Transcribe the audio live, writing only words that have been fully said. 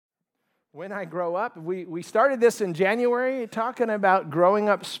When I grow up, we started this in January talking about growing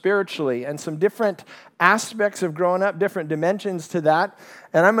up spiritually and some different aspects of growing up, different dimensions to that.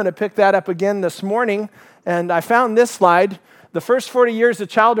 And I'm going to pick that up again this morning. And I found this slide. The first 40 years of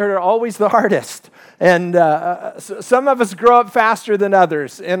childhood are always the hardest. And some of us grow up faster than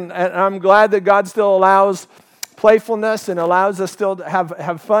others. And I'm glad that God still allows playfulness and allows us still to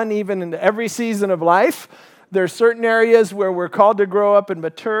have fun even in every season of life. There are certain areas where we're called to grow up and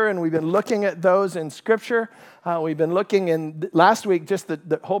mature, and we've been looking at those in Scripture. We've been looking in last week just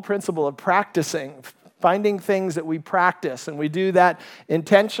the whole principle of practicing, finding things that we practice, and we do that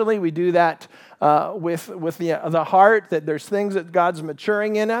intentionally. We do that with the heart, that there's things that God's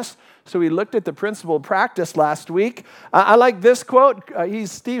maturing in us. So we looked at the principle of practice last week. I like this quote.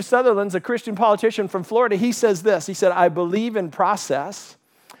 Steve Sutherland's a Christian politician from Florida. He says this. He said, "I believe in process.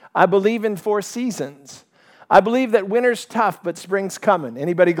 I believe in 4 seasons. I believe that winter's tough, but spring's coming."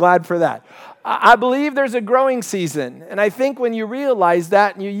 Anybody glad for that? I believe there's a growing season. And I think when you realize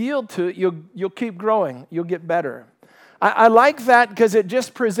that and you yield to it, you'll keep growing. You'll get better. I like that because it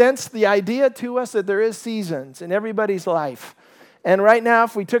just presents the idea to us that there is seasons in everybody's life. And right now,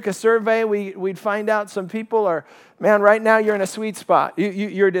 if we took a survey, we'd find out some people are, man, right now you're in a sweet spot.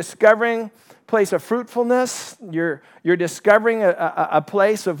 You're discovering place of fruitfulness. You're discovering a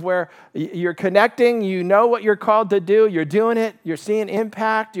place of where you're connecting. You know what you're called to do. You're doing it. You're seeing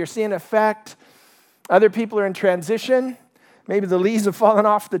impact. You're seeing effect. Other people are in transition. Maybe the leaves have fallen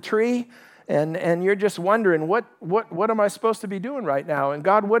off the tree, and you're just wondering, what am I supposed to be doing right now? And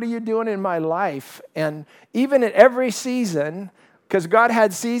God, what are you doing in my life? And even at every season, because God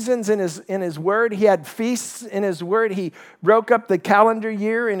had seasons in His Word. He had feasts in His Word. He broke up the calendar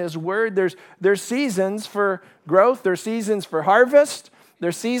year in His Word. There's seasons for growth. There's seasons for harvest.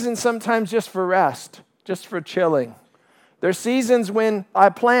 There's seasons sometimes just for rest, just for chilling. There's seasons when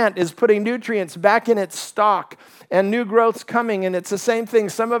a plant is putting nutrients back in its stalk and new growth's coming, and it's the same thing.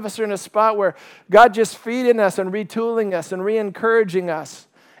 Some of us are in a spot where God just feeding us and retooling us and re-encouraging us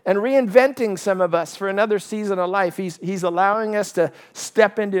and reinventing some of us for another season of life. He's allowing us to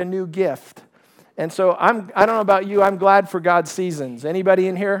step into a new gift. And so I don't know about you, I'm glad for God's seasons. Anybody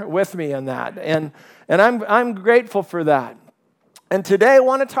in here with me on that? And I'm grateful for that. And today I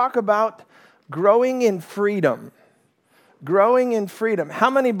want to talk about growing in freedom. Growing in freedom. How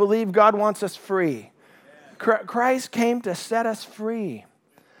many believe God wants us free? Christ came to set us free.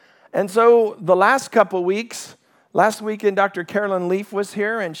 And so the last couple weeks, last weekend, Dr. Carolyn Leaf was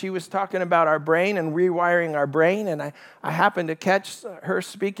here, and she was talking about our brain and rewiring our brain, and I happened to catch her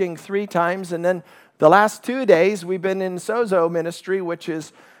speaking 3 times, and then the last 2 days, we've been in Sozo ministry, which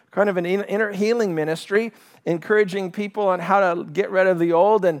is kind of an inner healing ministry, encouraging people on how to get rid of the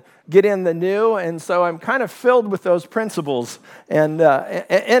old and get in the new, and so I'm kind of filled with those principles, and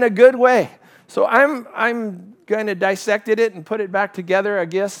in a good way. So I'm going to dissect it and put it back together, I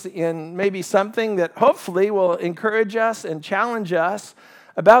guess, in maybe something that hopefully will encourage us and challenge us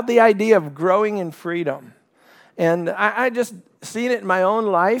about the idea of growing in freedom. And I just seen it in my own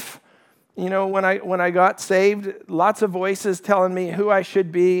life. You know, when I got saved, lots of voices telling me who I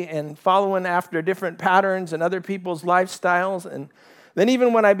should be and following after different patterns and other people's lifestyles. And then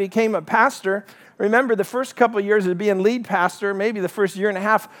even when I became a pastor, remember the first couple of years of being lead pastor, maybe the first year and a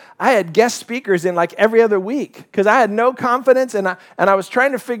half, I had guest speakers in like every other week because I had no confidence, and I was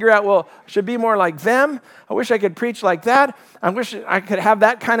trying to figure out, well, I should be more like them. I wish I could preach like that. I wish I could have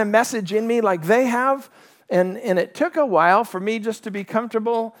that kind of message in me like they have. And it took a while for me just to be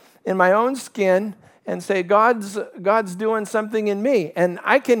comfortable in my own skin and say, God's doing something in me, and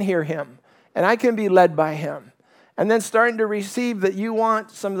I can hear Him, and I can be led by Him. And then starting to receive that you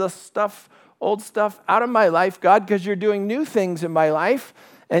want some of the old stuff out of my life, God, because you're doing new things in my life,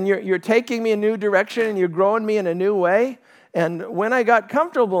 and you're taking me a new direction, and you're growing me in a new way. And when I got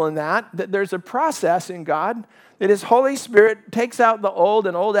comfortable in that there's a process in God, that His Holy Spirit takes out the old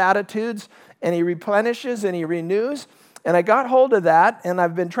and old attitudes, and He replenishes and He renews. And I got hold of that, and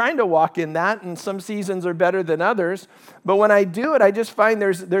I've been trying to walk in that, and some seasons are better than others. But when I do it, I just find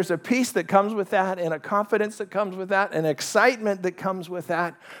there's a peace that comes with that, and a confidence that comes with that, and excitement that comes with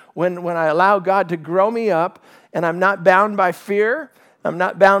that when I allow God to grow me up, and I'm not bound by fear. I'm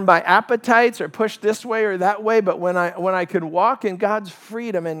not bound by appetites or pushed this way or that way, but when I could walk in God's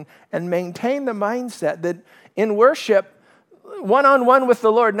freedom and maintain the mindset that in worship, one-on-one with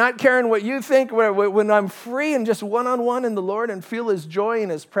the Lord, not caring what you think, when I'm free and just one-on-one in the Lord and feel His joy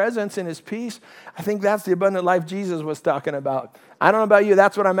and His presence and His peace, I think that's the abundant life Jesus was talking about. I don't know about you,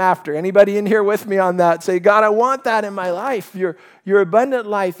 that's what I'm after. Anybody in here with me on that? Say, God, I want that in my life, your abundant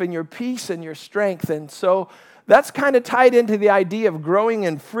life and your peace and your strength. And so that's kind of tied into the idea of growing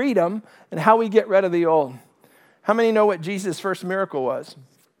in freedom and how we get rid of the old. How many know what Jesus' first miracle was?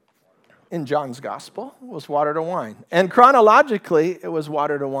 In John's gospel, it was water to wine. And chronologically, it was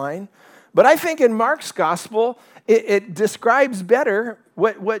water to wine. But I think in Mark's gospel, it describes better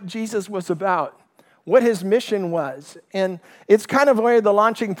what Jesus was about, what his mission was. And it's kind of where the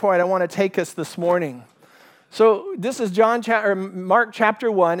launching point I want to take us this morning. So this is Mark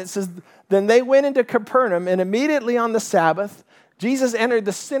chapter 1. It says, then they went into Capernaum, and immediately on the Sabbath, Jesus entered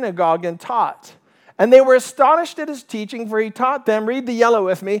the synagogue and taught. And they were astonished at his teaching, for he taught them, read the yellow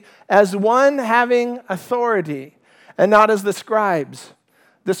with me, as one having authority, and not as the scribes.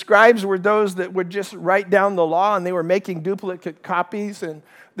 The scribes were those that would just write down the law, and they were making duplicate copies. And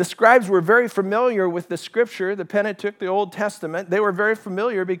the scribes were very familiar with the scripture, the Pentateuch, the Old Testament. They were very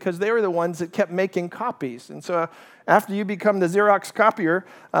familiar because they were the ones that kept making copies. And so after you become the Xerox copier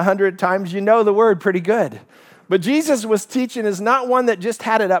 100 times, you know the word pretty good. But Jesus was teaching as not one that just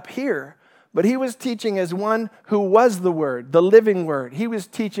had it up here, but he was teaching as one who was the word, the living word. He was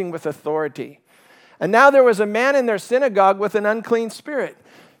teaching with authority. And now there was a man in their synagogue with an unclean spirit.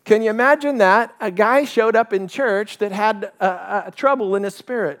 Can you imagine that? A guy showed up in church that had trouble in his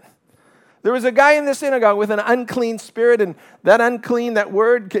spirit. There was a guy in the synagogue with an unclean spirit, and that unclean, that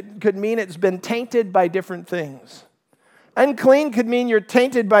word could mean it's been tainted by different things. Unclean could mean you're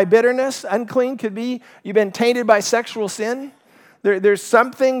tainted by bitterness. Unclean could be you've been tainted by sexual sin. There's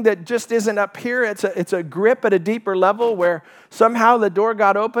something that just isn't up here. It's a grip at a deeper level where somehow the door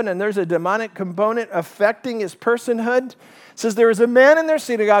got open and there's a demonic component affecting his personhood. It says there was a man in their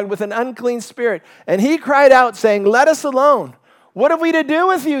synagogue with an unclean spirit, and he cried out saying, let us alone. What have we to do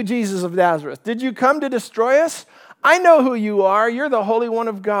with you, Jesus of Nazareth? Did you come to destroy us? I know who you are. You're the Holy One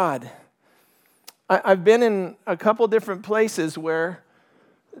of God. I've been in a couple different places where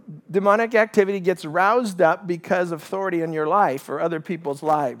demonic activity gets roused up because of authority in your life or other people's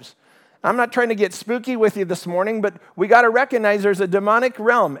lives. I'm not trying to get spooky with you this morning, but we got to recognize there's a demonic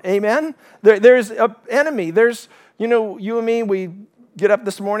realm. Amen? There's an enemy. There's, you and me, we get up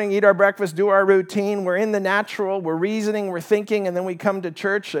this morning, eat our breakfast, do our routine. We're in the natural. We're reasoning. We're thinking. And then we come to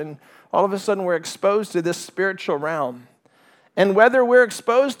church, and all of a sudden we're exposed to this spiritual realm. And whether we're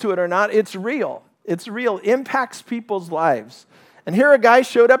exposed to it or not, it's real. It's real. Impacts people's lives. And here a guy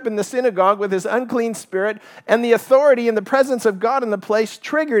showed up in the synagogue with his unclean spirit, and the authority and the presence of God in the place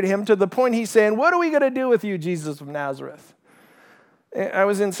triggered him to the point he's saying, what are we going to do with you, Jesus of Nazareth? I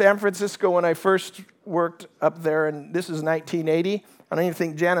was in San Francisco when I first worked up there, and this is 1980. I don't even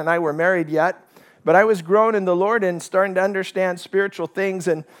think Jan and I were married yet, but I was growing in the Lord and starting to understand spiritual things,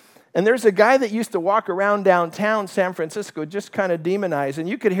 and there's a guy that used to walk around downtown San Francisco just kind of demonized, and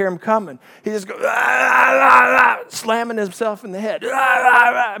you could hear him coming. He just goes, slamming himself in the head.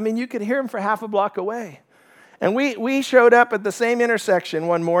 I mean, you could hear him for half a block away. And we showed up at the same intersection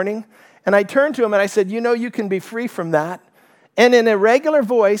one morning, and I turned to him and I said, you can be free from that. And in a regular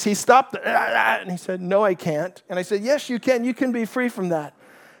voice, he stopped, and he said, no, I can't. And I said, yes, you can. You can be free from that.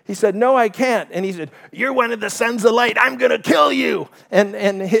 He said, no, I can't. And he said, you're one of the sons of light. I'm going to kill you.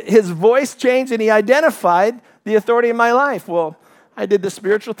 And his voice changed, and he identified the authority in my life. Well, I did the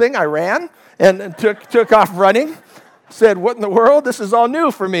spiritual thing. I ran and took off running. Said, what in the world? This is all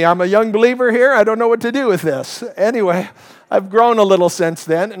new for me. I'm a young believer here. I don't know what to do with this. Anyway, I've grown a little since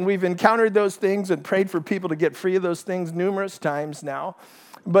then, and we've encountered those things and prayed for people to get free of those things numerous times now.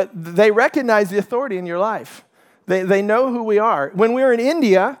 But they recognize the authority in your life. They know who we are. When we were in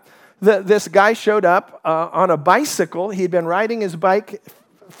India, this guy showed up on a bicycle. He'd been riding his bike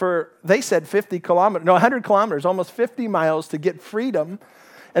for, they said 100 kilometers, almost 50 miles to get freedom.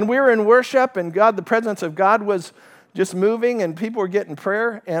 And we were in worship, and the presence of God was just moving, and people were getting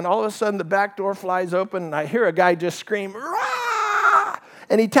prayer. And all of a sudden, the back door flies open, and I hear a guy just scream, "Rah!"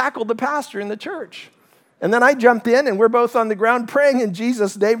 And he tackled the pastor in the church. And then I jumped in, and we're both on the ground praying in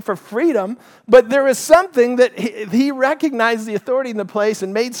Jesus' name for freedom. But there was something that he recognized the authority in the place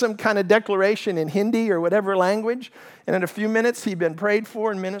and made some kind of declaration in Hindi or whatever language. And in a few minutes, he'd been prayed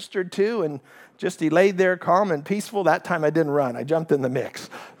for and ministered to, and he laid there calm and peaceful. That time I didn't run. I jumped in the mix.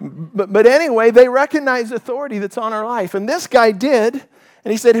 But anyway, they recognized authority that's on our life. And this guy did.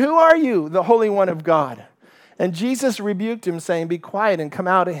 And he said, who are you, the Holy One of God? And Jesus rebuked him, saying, be quiet and come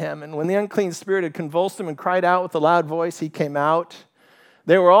out of him. And when the unclean spirit had convulsed him and cried out with a loud voice, he came out.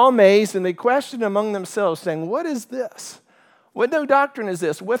 They were all amazed, and they questioned among themselves, saying, what is this? What new doctrine is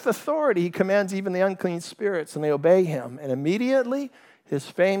this? With authority he commands even the unclean spirits, and they obey him. And immediately his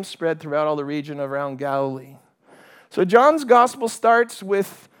fame spread throughout all the region around Galilee. So John's gospel starts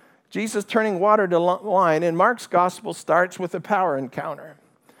with Jesus turning water to wine, and Mark's gospel starts with a power encounter.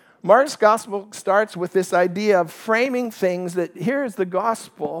 Mark's gospel starts with this idea of framing things that here is the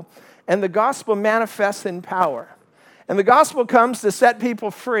gospel, and the gospel manifests in power. And the gospel comes to set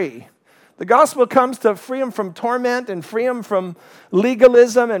people free. The gospel comes to free them from torment and free them from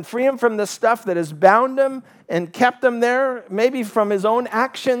legalism and free them from the stuff that has bound them and kept them there, maybe from his own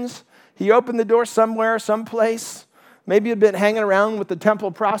actions. He opened the door somewhere, someplace. Maybe he'd been hanging around with the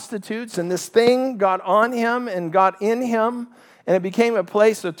temple prostitutes, and this thing got on him and got in him, and it became a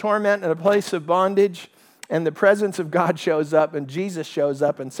place of torment and a place of bondage, and the presence of God shows up, and Jesus shows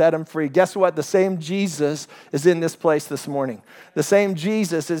up and set him free. Guess what? The same Jesus is in this place this morning. The same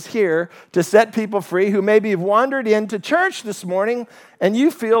Jesus is here to set people free who maybe have wandered into church this morning, and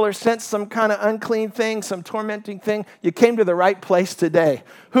you feel or sense some kind of unclean thing, some tormenting thing. You came to the right place today.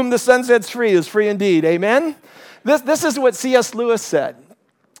 Whom the Son sets free is free indeed. Amen? This is what C.S. Lewis said.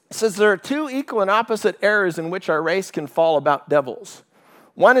 He says, there are two equal and opposite errors in which our race can fall about devils.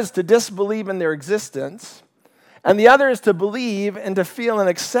 One is to disbelieve in their existence, and the other is to believe and to feel an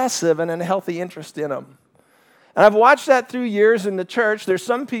excessive and unhealthy interest in them. And I've watched that through years in the church. There's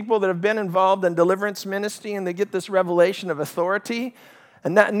some people that have been involved in deliverance ministry, and they get this revelation of authority,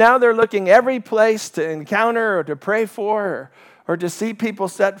 and now they're looking every place to encounter or to pray for or to see people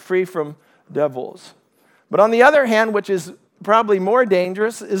set free from devils. But on the other hand, which is probably more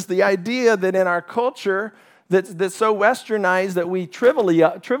dangerous, is the idea that in our culture that's so westernized that we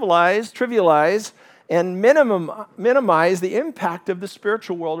trivialize, and minimize the impact of the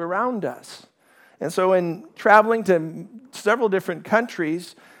spiritual world around us. And so in traveling to several different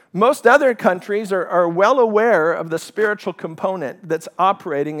countries, most other countries are well aware of the spiritual component that's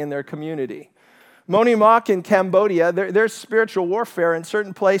operating in their community. Moni Moc in Cambodia, there's spiritual warfare in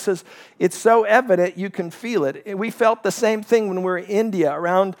certain places. It's so evident you can feel it. We felt the same thing when we were in India,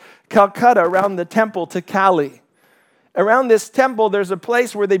 around Calcutta, around the temple to Kali. Around this temple, there's a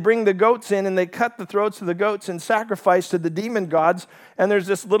place where they bring the goats in and they cut the throats of the goats and sacrifice to the demon gods. And there's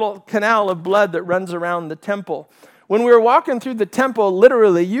this little canal of blood that runs around the temple. When we were walking through the temple,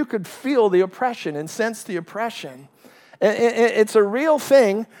 literally, you could feel the oppression and sense the oppression. It's a real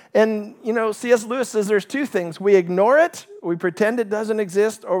thing. And, C.S. Lewis says there's two things. We ignore it, we pretend it doesn't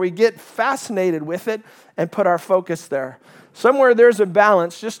exist, or we get fascinated with it and put our focus there. Somewhere there's a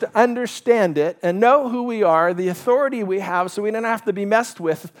balance just to understand it and know who we are, the authority we have, so we don't have to be messed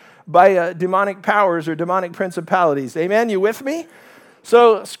with by demonic powers or demonic principalities. Amen? You with me?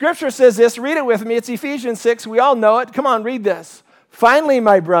 So Scripture says this. Read it with me. It's Ephesians 6. We all know it. Come on, read this. Finally,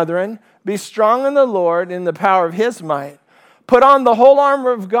 my brethren, be strong in the Lord in the power of His might. Put on the whole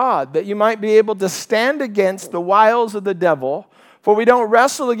armor of God, that you might be able to stand against the wiles of the devil. For we don't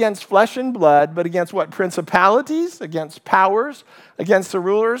wrestle against flesh and blood, but against what? Principalities, against powers, against the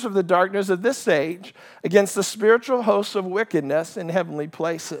rulers of the darkness of this age, against the spiritual hosts of wickedness in heavenly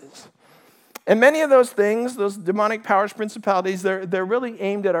places. And many of those things, those demonic powers, principalities, they're really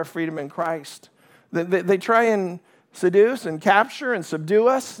aimed at our freedom in Christ. They try and seduce and capture and subdue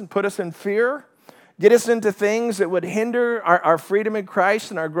us and put us in fear, get us into things that would hinder our freedom in Christ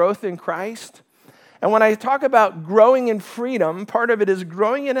and our growth in Christ. And when I talk about growing in freedom, part of it is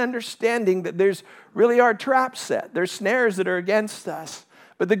growing in understanding that there's really our trap set. There's snares that are against us.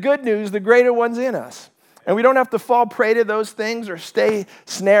 But the good news, the greater one's in us. And we don't have to fall prey to those things or stay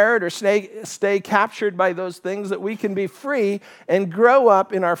snared or stay captured by those things, that we can be free and grow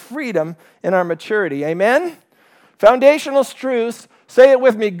up in our freedom and our maturity. Amen? Foundational truths, say it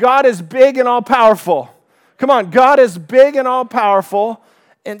with me. God is big and all-powerful. Come on, God is big and all-powerful.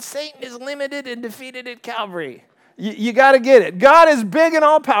 And Satan is limited and defeated at Calvary. You got to get it. God is big and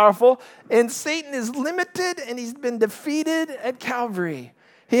all-powerful, and Satan is limited, and he's been defeated at Calvary.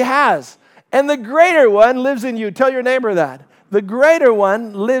 He has. And the greater one lives in you. Tell your neighbor that. The greater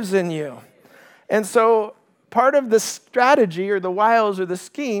one lives in you. And so part of the strategy or the wiles or the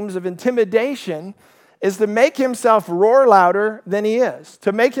schemes of intimidation is to make himself roar louder than he is,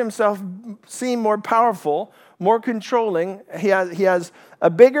 to make himself seem more powerful, more controlling. He has a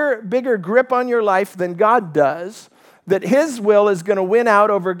bigger grip on your life than God does, that his will is going to win out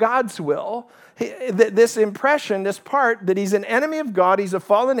over God's will. This impression, this part that he's an enemy of God, he's a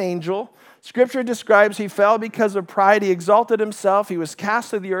fallen angel. Scripture describes he fell because of pride. He exalted himself. He was cast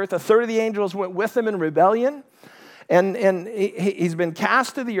to the earth. A third of the angels went with him in rebellion. And he's been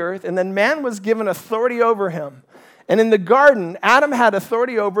cast to the earth. And then man was given authority over him. And in the garden, Adam had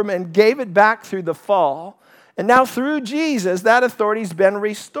authority over him and gave it back through the fall. And now through Jesus, that authority's been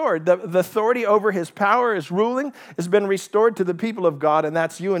restored. The authority over his power, his ruling, has been restored to the people of God, and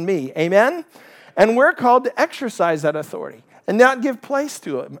that's you and me. Amen? And we're called to exercise that authority and not give place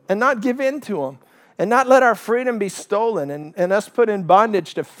to him and not give in to him and not let our freedom be stolen and us put in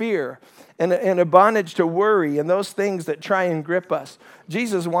bondage to fear and a bondage to worry and those things that try and grip us.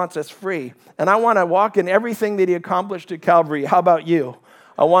 Jesus wants us free. And I want to walk in everything that he accomplished at Calvary. How about you?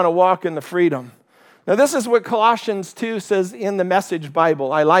 I want to walk in the freedom. Now, this is what Colossians 2 says in the Message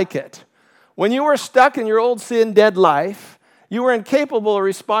Bible. I like it. When you were stuck in your old sin, dead life, you were incapable of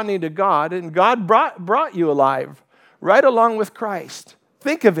responding to God, and God brought you alive right along with Christ.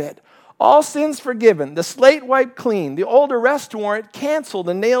 Think of it. All sins forgiven, the slate wiped clean, the old arrest warrant canceled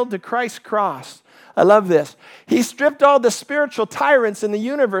and nailed to Christ's cross. I love this. He stripped all the spiritual tyrants in the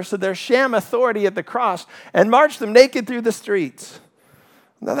universe of their sham authority at the cross and marched them naked through the streets.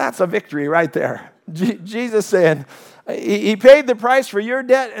 Now that's a victory right there. Jesus saying, he paid the price for your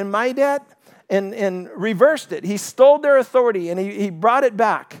debt and my debt and reversed it. He stole their authority and he brought it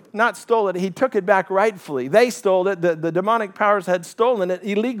back. Not stole it, he took it back rightfully. They stole it. The demonic powers had stolen it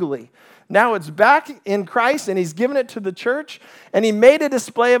illegally. Now it's back in Christ, and he's given it to the church, and he made a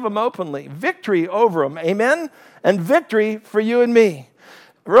display of them openly. Victory over them, amen? And victory for you and me.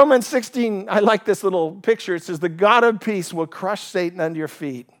 Romans 16, I like this little picture. It says, the God of peace will crush Satan under your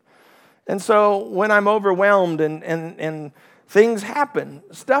feet. And so when I'm overwhelmed and things happen,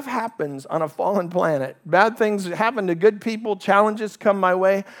 stuff happens on a fallen planet. Bad things happen to good people, challenges come my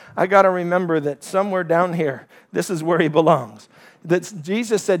way. I got to remember that somewhere down here, this is where he belongs. That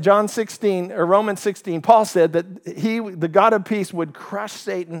Jesus said, Romans 16, Paul said that he, the God of peace, would crush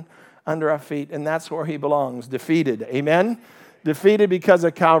Satan under our feet, and that's where he belongs, defeated. Amen? Defeated because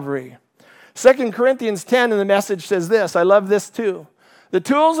of Calvary. 2 Corinthians 10 in the Message says this. I love this too. The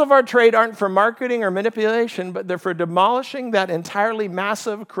tools of our trade aren't for marketing or manipulation, but they're for demolishing that entirely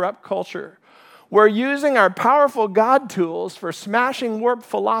massive, corrupt culture. We're using our powerful God tools for smashing warped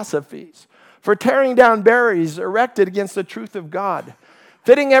philosophies, for tearing down barriers erected against the truth of God,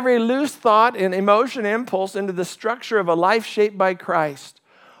 fitting every loose thought and emotion impulse into the structure of a life shaped by Christ.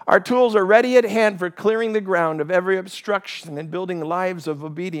 Our tools are ready at hand for clearing the ground of every obstruction and building lives of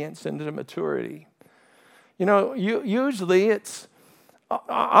obedience into maturity. You know, usually it's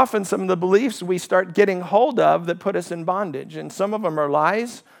often some of the beliefs we start getting hold of that put us in bondage. And some of them are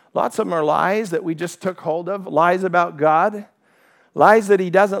lies. Lots of them are lies that we just took hold of. Lies about God. Lies that he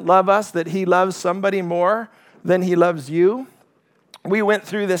doesn't love us, that he loves somebody more than he loves you. We went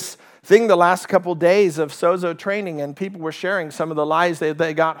through this thing the last couple days of Sozo training, and people were sharing some of the lies that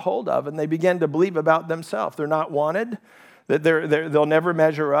they got hold of, and they began to believe about themselves. They're not wanted, that they'll never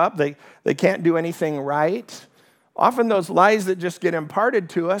measure up, they can't do anything right. Often those lies that just get imparted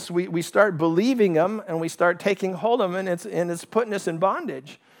to us, we start believing them, and we start taking hold of them, and it's putting us in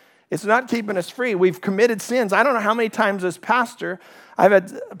bondage. It's not keeping us free. We've committed sins. I don't know how many times as pastor, I've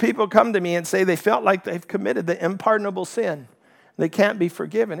had people come to me and say they felt like they've committed the unpardonable sin. They can't be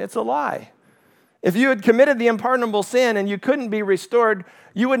forgiven. It's a lie. If you had committed the unpardonable sin and you couldn't be restored,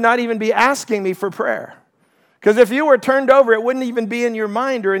 you would not even be asking me for prayer. Because if you were turned over, it wouldn't even be in your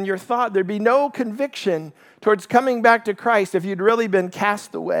mind or in your thought. There'd be no conviction towards coming back to Christ if you'd really been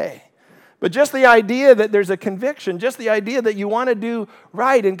cast away. But just the idea that there's a conviction, just the idea that you want to do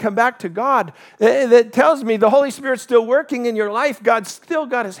right and come back to God, that tells me the Holy Spirit's still working in your life. God's still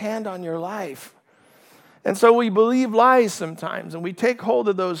got his hand on your life. And so we believe lies sometimes, and we take hold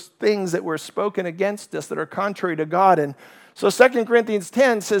of those things that were spoken against us that are contrary to God. And so 2 Corinthians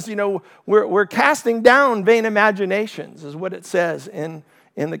 10 says, you know, we're casting down vain imaginations, is what it says in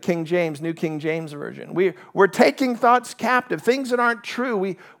the King James, New King James Version. We're taking thoughts captive, things that aren't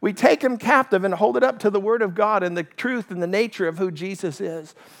true. We take them captive and hold it up to the Word of God and the truth and the nature of who Jesus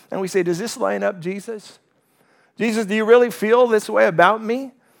is. And we say, does this line up, Jesus? Jesus, do you really feel this way about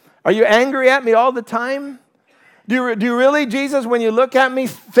me? Are you angry at me all the time? Do you really, Jesus, when you look at me,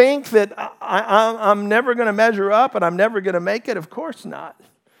 think that I'm never going to measure up and I'm never going to make it? Of course not.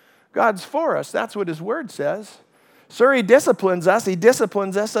 God's for us. That's what his word says. Sir, he disciplines us. He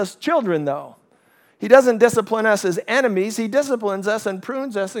disciplines us as children, though. He doesn't discipline us as enemies. He disciplines us and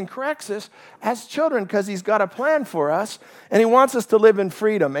prunes us and corrects us as children because he's got a plan for us and he wants us to live in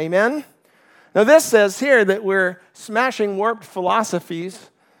freedom. Amen? Now, this says here that we're smashing warped philosophies.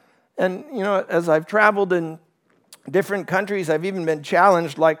 And, you know, as I've traveled in different countries, I've even been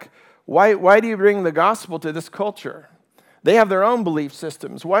challenged, like, why do you bring the gospel to this culture? They have their own belief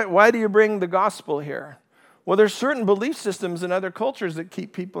systems. Why do you bring the gospel here? Well, there's certain belief systems in other cultures that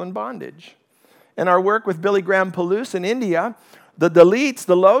keep people in bondage. In our work with Billy Graham Palouse in India, the Dalits,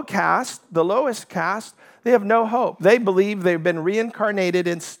 the lowest caste, they have no hope. They believe they've been reincarnated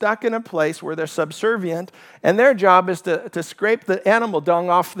and stuck in a place where they're subservient, and their job is to scrape the animal dung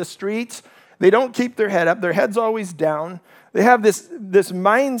off the streets. They don't keep their head up. Their head's always down. They have this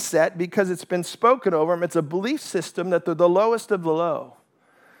mindset because it's been spoken over them. It's a belief system that they're the lowest of the low.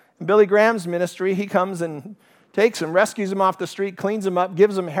 In Billy Graham's ministry, he comes and takes them, rescues them off the street, cleans them up,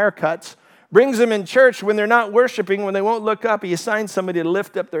 gives them haircuts, brings them in church when they're not worshiping, when they won't look up. He assigns somebody to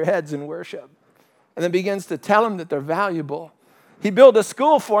lift up their heads in worship and then begins to tell them that they're valuable. He built a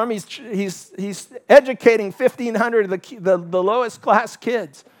school for them. He's educating 1,500 of the lowest class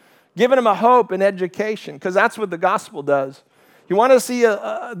kids, giving them a hope and education, because that's what the gospel does. You want to see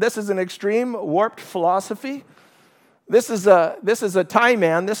this is an extreme, warped philosophy? This is a Thai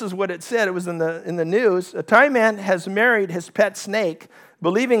man. This is what it said. It was in the news. A Thai man has married his pet snake,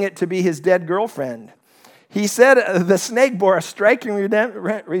 believing it to be his dead girlfriend. He said the snake bore a striking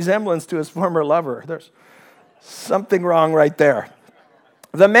resemblance to his former lover. There's something wrong right there.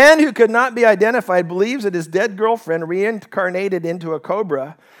 The man who could not be identified believes that his dead girlfriend reincarnated into a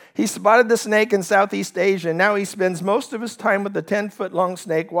cobra. He spotted the snake in Southeast Asia, and now he spends most of his time with the 10-foot-long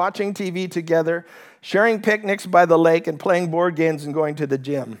snake, watching TV together, sharing picnics by the lake, and playing board games and going to the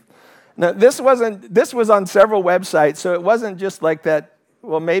gym. Now, this was on several websites, so it wasn't just like that.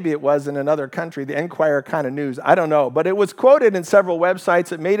 Well, maybe it was in another country, the Enquirer kind of news. I don't know. But it was quoted in several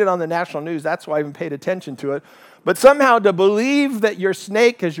websites. It made it on the national news. That's why I even paid attention to it. But somehow to believe that your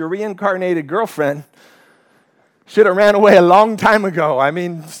snake is your reincarnated girlfriend should have ran away a long time ago. I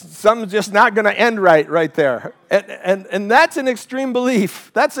mean, something's just not going to end right there. And that's an extreme belief.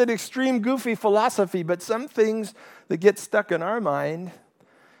 That's an extreme, goofy philosophy. But some things that get stuck in our mind,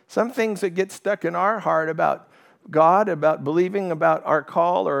 some things that get stuck in our heart about God, about believing about our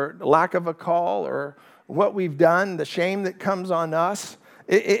call or lack of a call or what we've done, the shame that comes on us,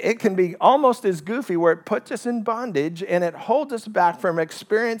 it can be almost as goofy where it puts us in bondage and it holds us back from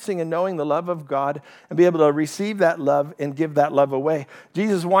experiencing and knowing the love of God and be able to receive that love and give that love away.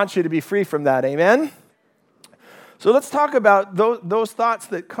 Jesus wants you to be free from that, amen? So let's talk about those thoughts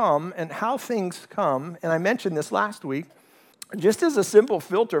that come and how things come. And I mentioned this last week, just as a simple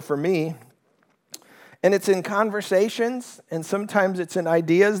filter for me. And it's in conversations, and sometimes it's in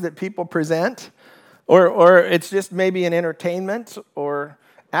ideas that people present, or it's just maybe in entertainment or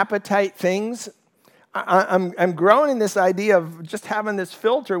appetite things. I'm growing in this idea of just having this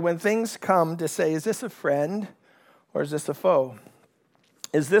filter when things come to say, is this a friend or is this a foe?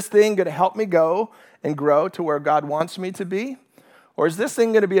 Is this thing going to help me go and grow to where God wants me to be? Or is this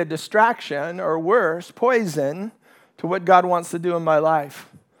thing going to be a distraction or worse, poison to what God wants to do in my life?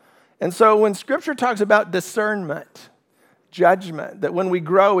 And so when Scripture talks about discernment, judgment, that when we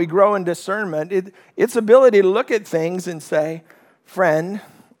grow in discernment, its ability to look at things and say, friend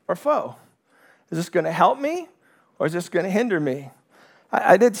or foe. Is this going to help me or is this going to hinder me?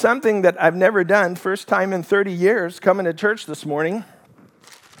 I did something that I've never done, first time in 30 years, coming to church this morning.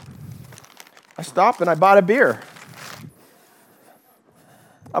 I stopped and I bought a beer.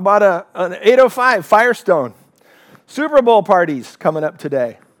 I bought an 805 Firestone. Super Bowl parties coming up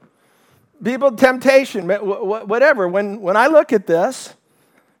today. People, temptation, whatever. When I look at this,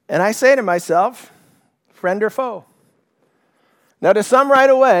 and I say to myself, friend or foe? Now, to some right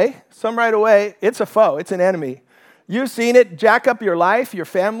away, it's a foe. It's an enemy. You've seen it jack up your life, your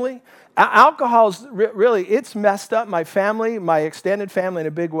family. Alcohol's really, it's messed up my family, my extended family in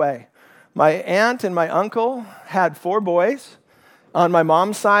a big way. My aunt and my uncle had 4 boys on my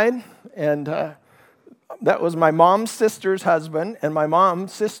mom's side, and that was my mom's sister's husband and my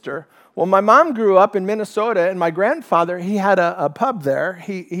mom's sister. Well, my mom grew up in Minnesota, and my grandfather, he had a pub there.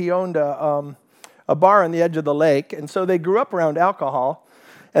 He owned a bar on the edge of the lake, and so they grew up around alcohol.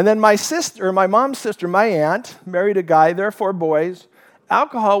 And then my mom's sister, my aunt, married a guy. There are 4 boys.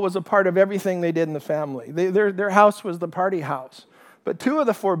 Alcohol was a part of everything they did in the family. Their house was the party house. But 2 of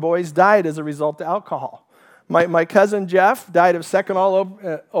the 4 boys died as a result of alcohol. My cousin Jeff died of second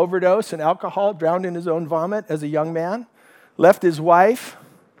overdose and alcohol, drowned in his own vomit as a young man, left his wife.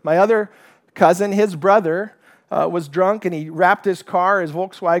 My other cousin, his brother, was drunk and he wrapped his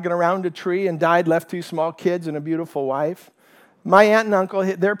Volkswagen, around a tree and died, left 2 small kids and a beautiful wife. My aunt and uncle,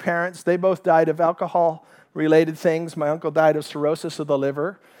 their parents, they both died of alcohol-related things. My uncle died of cirrhosis of the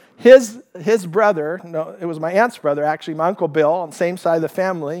liver. His brother, no, it was my aunt's brother actually, my Uncle Bill, on the same side of the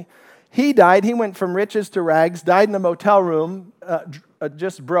family, he died. He went from riches to rags, died in a motel room,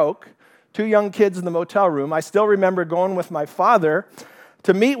 just broke. 2 young kids in the motel room. I still remember going with my father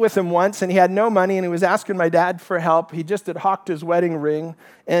to meet with him once, and he had no money, and he was asking my dad for help. He just had hawked his wedding ring.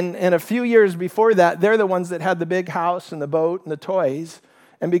 And a few years before that, they're the ones that had the big house and the boat and the toys.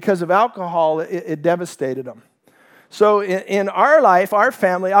 And because of alcohol, it devastated them. So in our life, our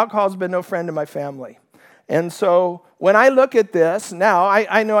family, alcohol has been no friend to my family. And so when I look at this, now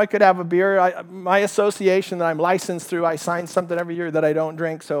I know I could have a beer. My association that I'm licensed through, I sign something every year that I don't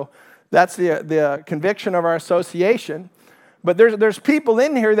drink. So that's the conviction of our association. But there's people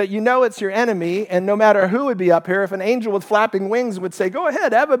in here that you know it's your enemy, and no matter who would be up here, if an angel with flapping wings would say, go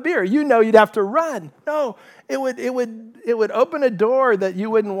ahead, have a beer, you know you'd have to run. No, it would open a door that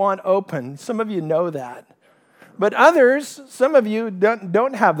you wouldn't want open. Some of you know that. But others, some of you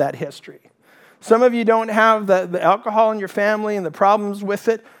don't have that history. Some of you don't have the alcohol in your family and the problems with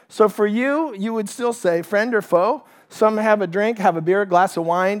it. So for you, you would still say, friend or foe. Some have a drink, have a beer, a glass of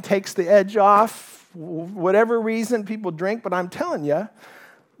wine, takes the edge off. Whatever reason people drink, but I'm telling you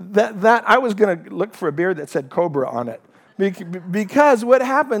that I was going to look for a beer that said Cobra on it. Because what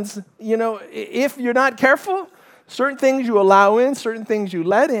happens, if you're not careful, certain things you allow in, certain things you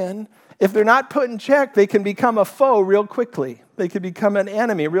let in, if they're not put in check, they can become a foe real quickly. They could become an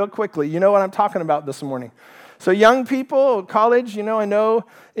enemy real quickly. You know what I'm talking about this morning. So young people, college, I know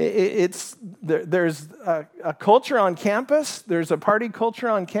there's a culture on campus. There's a party culture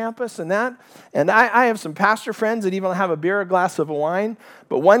on campus and that. And I have some pastor friends that even have a beer, a glass of wine.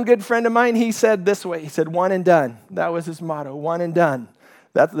 But one good friend of mine, he said this way. He said, one and done. That was his motto, one and done.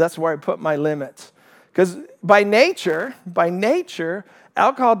 That's where I put my limits. Because by nature,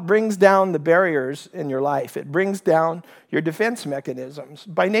 alcohol brings down the barriers in your life. It brings down your defense mechanisms.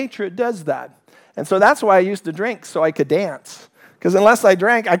 By nature, it does that. And so that's why I used to drink, so I could dance. Because unless I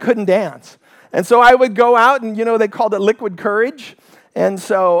drank, I couldn't dance. And so I would go out, and they called it liquid courage. And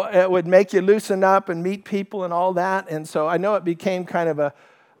so it would make you loosen up and meet people and all that. And so I know it became kind of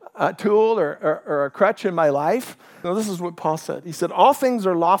a tool or a crutch in my life. Now, this is what Paul said. He said, all things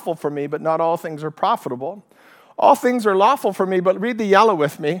are lawful for me, but not all things are profitable. All things are lawful for me, but read the yellow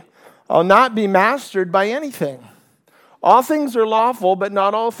with me. I'll not be mastered by anything. All things are lawful, but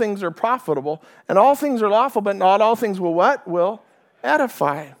not all things are profitable. And all things are lawful, but not all things will what? Will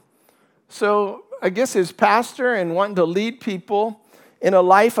edify. So I guess as pastor and wanting to lead people in a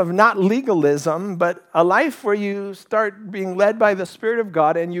life of not legalism, but a life where you start being led by the Spirit of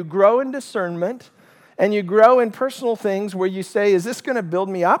God and you grow in discernment and you grow in personal things where you say, is this going to build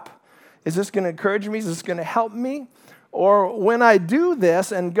me up? Is this going to encourage me? Is this going to help me? Or when I do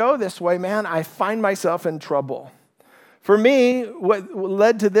this and go this way, man, I find myself in trouble. For me, what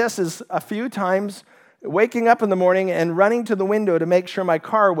led to this is a few times waking up in the morning and running to the window to make sure my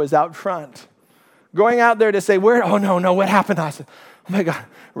car was out front. Going out there to say, oh, no, what happened? I said, oh, my God,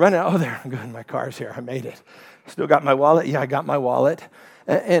 running out. Oh, there, good, my car's here. I made it. Still got my wallet? Yeah, I got my wallet.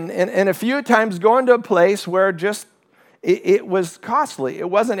 And a few times going to a place where just it was costly. It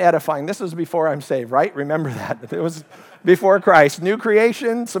wasn't edifying. This was before I'm saved, right? Remember that. It was before Christ. New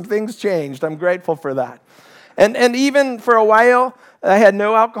creation, some things changed. I'm grateful for that. And even for a while, I had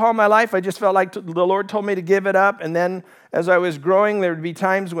no alcohol in my life. I just felt like the Lord told me to give it up. And then as I was growing, there would be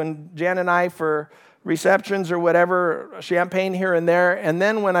times when Jan and I, for receptions or whatever, champagne here and there. And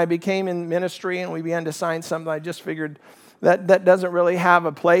then when I became in ministry and we began to sign something, I just figured that doesn't really have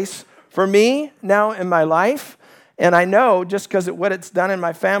a place for me now in my life. And I know just because what it's done in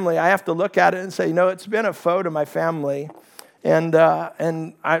my family, I have to look at it and say, it's been a foe to my family. And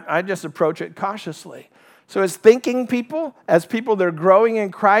I just approach it cautiously. So as thinking people, as people that are growing in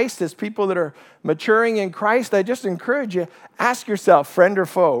Christ, as people that are maturing in Christ, I just encourage you, ask yourself, friend or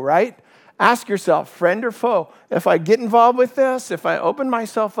foe, right? Ask yourself, friend or foe. If I get involved with this, if I open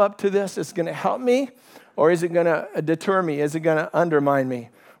myself up to this, is it going to help me? Or is it going to deter me? Is it going to undermine me?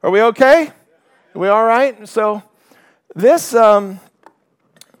 Are we okay? Are we all right? So this,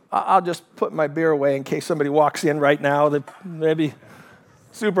 I'll just put my beer away in case somebody walks in right now. Maybe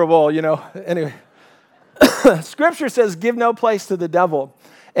Super Bowl, Anyway. Scripture says, give no place to the devil.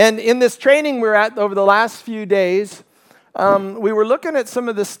 And in this training we're at over the last few days, we were looking at some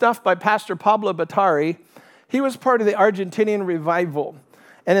of the stuff by Pastor Pablo Batari. He was part of the Argentinian revival.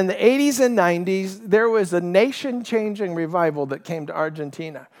 And in the 80s and 90s, there was a nation-changing revival that came to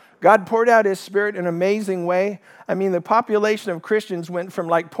Argentina. God poured out His Spirit in an amazing way. I mean, the population of Christians went from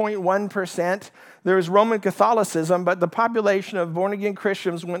like 0.1%. There was Roman Catholicism, but the population of born-again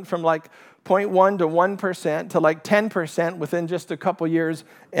Christians went from like 0.1 to 1% to like 10% within just a couple years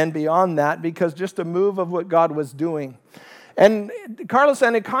and beyond that, because just a move of what God was doing. And Carlos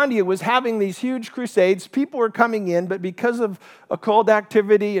Anacondia was having these huge crusades. People were coming in, but because of occult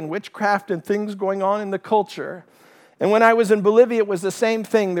activity and witchcraft and things going on in the culture. And when I was in Bolivia, it was the same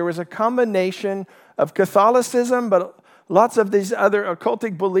thing. There was a combination of Catholicism, but lots of these other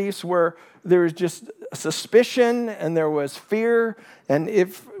occultic beliefs where there was just suspicion and there was fear. And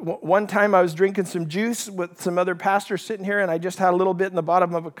if one time I was drinking some juice with some other pastors sitting here, and I just had a little bit in the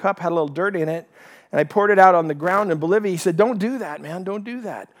bottom of a cup, had a little dirt in it. and I poured it out on the ground in Bolivia. He said, don't do that, man, don't do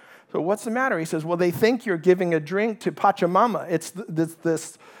that. So what's the matter? He says, well, they think you're giving a drink to Pachamama. It's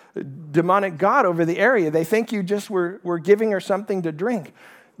this demonic god over the area. They think you just were giving her something to drink.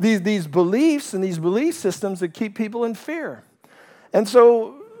 These beliefs and these belief systems that keep people in fear. And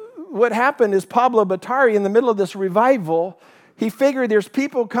so what happened is Pablo Batari, in the middle of this revival, he figured there's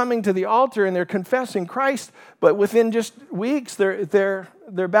people coming to the altar and they're confessing Christ, but within just weeks, they're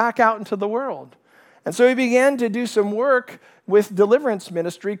back out into the world. And so he began to do some work with deliverance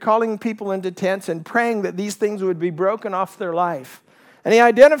ministry, calling people into tents and praying that these things would be broken off their life. And he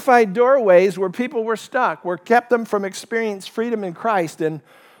identified doorways where people were stuck, where kept them from experiencing freedom in Christ. And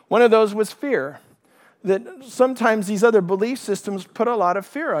one of those was fear. That sometimes these other belief systems put a lot of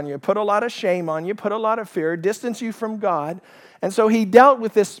fear on you, put a lot of shame on you, put a lot of fear, distance you from God. And so he dealt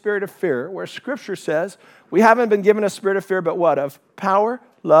with this spirit of fear, where Scripture says, we haven't been given a spirit of fear, but what? Of power,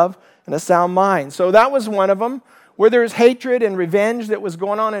 love, and a sound mind. So that was one of them. Where there's hatred and revenge that was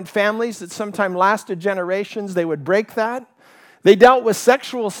going on in families that sometimes lasted generations, they would break that. They dealt with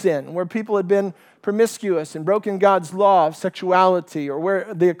sexual sin, where people had been promiscuous and broken God's law of sexuality, or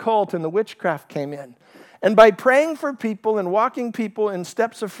where the occult and the witchcraft came in. And by praying for people and walking people in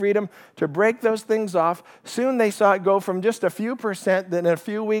steps of freedom to break those things off, soon they saw it go from just a few percent that in a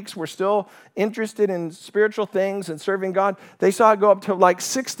few weeks were still interested in spiritual things and serving God. They saw it go up to like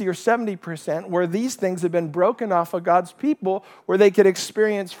 60 or 70% where these things had been broken off of God's people, where they could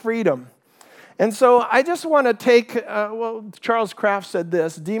experience freedom. And so I just want to take, Charles Kraft said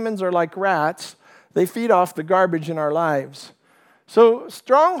this, demons are like rats. They feed off the garbage in our lives. So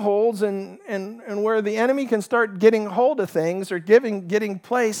strongholds and where the enemy can start getting hold of things or getting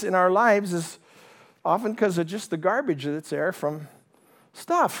place in our lives is often because of just the garbage that's there from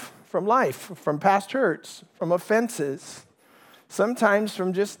stuff, from life, from past hurts, from offenses, sometimes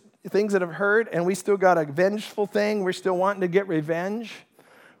from just things that have hurt, and we still got a vengeful thing. We're still wanting to get revenge.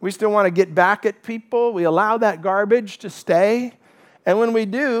 We still want to get back at people. We allow that garbage to stay. And when we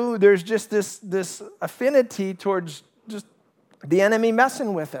do, there's just this affinity towards just the enemy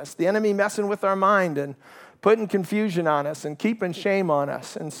messing with us, the enemy messing with our mind and putting confusion on us and keeping shame on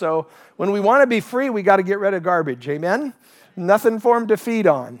us. And so when we want to be free, we got to get rid of garbage, amen? Nothing for him to feed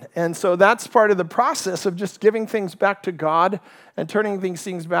on. And so that's part of the process of just giving things back to God and turning these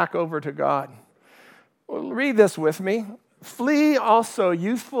things back over to God. Well, read this with me. Flee also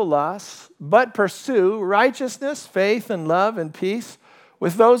youthful lusts, but pursue righteousness, faith, and love, and peace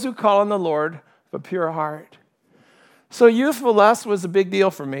with those who call on the Lord with a pure heart. So youthful lust was a big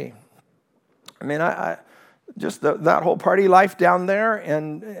deal for me. I mean, I just that whole party life down there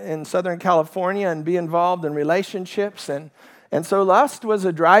and in Southern California and be involved in relationships. And so lust was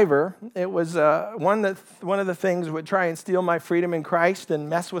a driver. It was one of the things that would try and steal my freedom in Christ and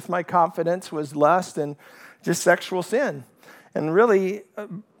mess with my confidence was lust and just sexual sin. And really,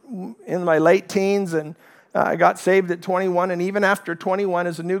 in my late teens, and I got saved at 21, and even after 21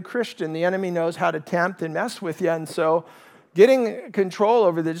 as a new Christian, the enemy knows how to tempt and mess with you. And so getting control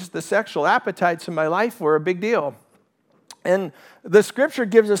over just the sexual appetites in my life were a big deal. And the Scripture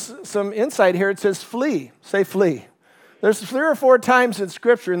gives us some insight here. It says flee. Say flee. There's 3 or 4 times in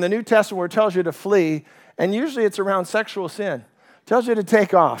Scripture in the New Testament where it tells you to flee, and usually it's around sexual sin. It tells you to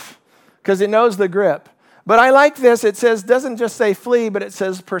take off because it knows the grip. But I like this. It says, doesn't just say flee, but it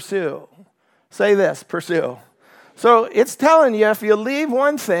says pursue. Say this, pursue. So it's telling you if you leave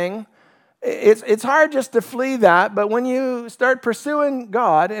one thing, it's hard just to flee that, but when you start pursuing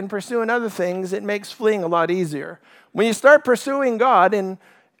God and pursuing other things, it makes fleeing a lot easier. When you start pursuing God in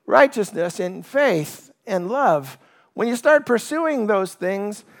righteousness, in faith, and love, when you start pursuing those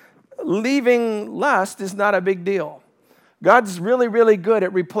things, leaving lust is not a big deal. God's really, really good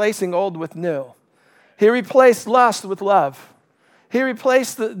at replacing old with new. He replaced lust with love. He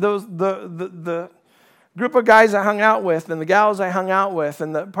replaced the group of guys I hung out with and the gals I hung out with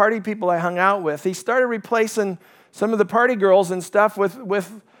and the party people I hung out with. He started replacing some of the party girls and stuff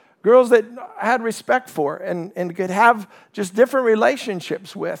with girls that I had respect for and could have just different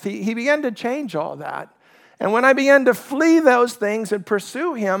relationships with. He began to change all that. And when I began to flee those things and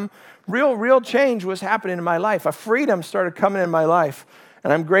pursue him, real change was happening in my life. A freedom started coming in my life.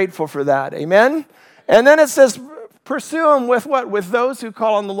 And I'm grateful for that. Amen? And then it says, pursue him with what? With those who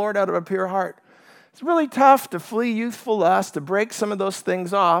call on the Lord out of a pure heart. It's really tough to flee youthful lust, to break some of those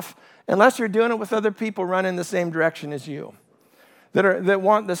things off, unless you're doing it with other people running the same direction as you, that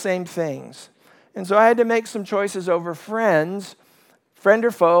want the same things. And so I had to make some choices over friends, friend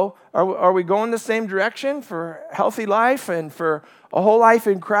or foe. Are we going the same direction for healthy life and for a whole life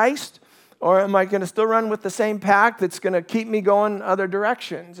in Christ? Or am I going to still run with the same pack that's going to keep me going other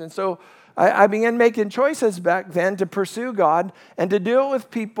directions? And so I began making choices back then to pursue God and to do it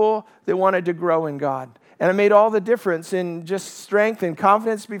with people that wanted to grow in God. And it made all the difference in just strength and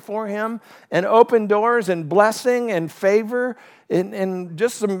confidence before Him and open doors and blessing and favor. And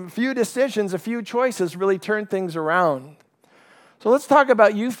just some few decisions, a few choices really turned things around. So let's talk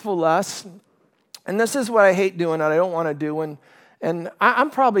about youthful lust. And this is what I hate doing and I don't want to do. And I'm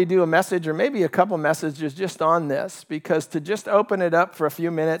probably do a message or maybe a couple messages just on this, because to just open it up for a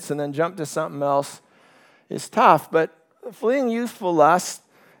few minutes and then jump to something else is tough. But fleeing youthful lust,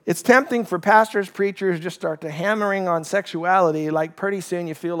 it's tempting for pastors, preachers just start to hammering on sexuality. Like pretty soon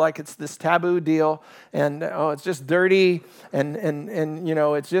you feel like it's this taboo deal and it's just dirty and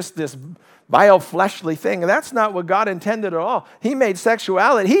it's just this vile fleshly thing. And that's not what God intended at all. He made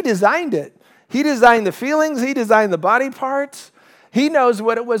sexuality. He designed it. He designed the feelings. He designed the body parts. He knows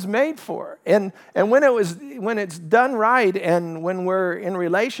what it was made for. And when it's done right and when we're in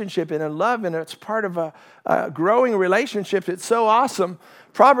relationship and in love and it's part of a growing relationship, it's so awesome.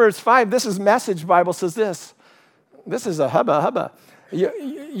 Proverbs 5, this is Message Bible, says this. This is a hubba.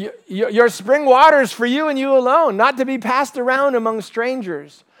 Your spring waters for you and you alone, not to be passed around among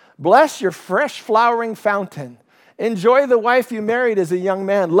strangers. Bless your fresh flowering fountain. Enjoy the wife you married as a young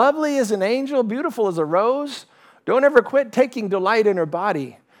man. Lovely as an angel, beautiful as a rose. Don't ever quit taking delight in her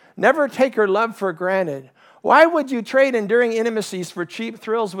body. Never take her love for granted. Why would you trade enduring intimacies for cheap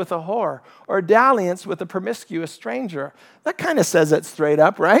thrills with a whore or dalliance with a promiscuous stranger? That kind of says it straight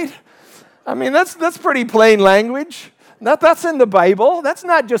up, right? I mean, that's pretty plain language. That's in the Bible. That's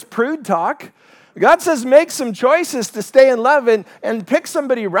not just prude talk. God says make some choices to stay in love and pick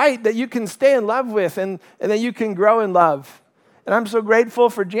somebody right that you can stay in love with and that you can grow in love. And I'm so grateful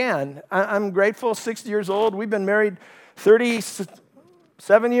for Jan. I'm grateful, 60 years old. We've been married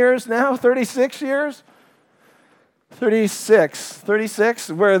 37 years now, 36 years. 36.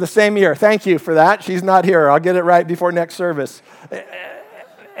 We're the same year. Thank you for that. She's not here. I'll get it right before next service.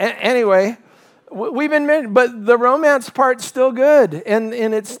 Anyway, we've been married, but the romance part's still good, and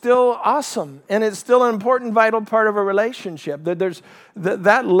it's still awesome, and it's still an important, vital part of a relationship. There's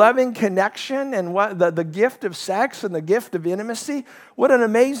that loving connection and what the gift of sex and the gift of intimacy. What an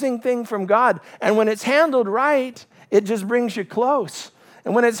amazing thing from God. And when it's handled right, it just brings you close.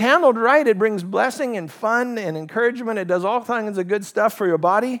 And when it's handled right, it brings blessing and fun and encouragement. It does all kinds of good stuff for your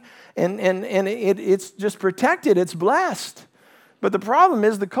body. And it's just protected. It's blessed. But the problem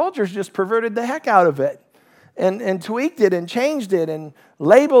is the culture's just perverted the heck out of it and tweaked it and changed it and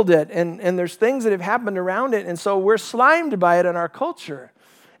labeled it. And there's things that have happened around it. And so we're slimed by it in our culture.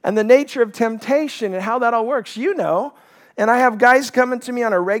 And the nature of temptation and how that all works, you know. And I have guys coming to me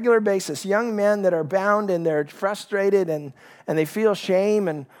on a regular basis, young men that are bound and they're frustrated and they feel shame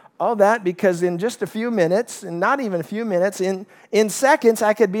and all that, because in just a few minutes, and not even a few minutes, in seconds,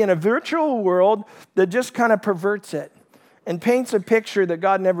 I could be in a virtual world that just kind of perverts it and paints a picture that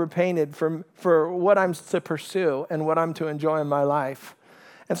God never painted for what I'm to pursue and what I'm to enjoy in my life.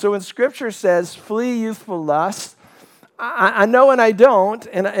 And so when Scripture says, flee youthful lust, I know and I don't,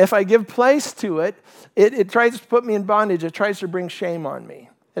 and if I give place to it, it tries to put me in bondage. It tries to bring shame on me.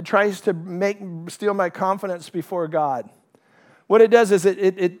 It tries to steal my confidence before God. What it does is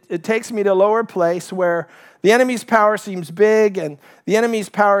it takes me to a lower place where the enemy's power seems big and the enemy's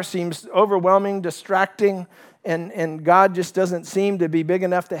power seems overwhelming, distracting, and God just doesn't seem to be big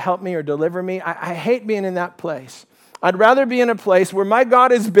enough to help me or deliver me. I hate being in that place. I'd rather be in a place where my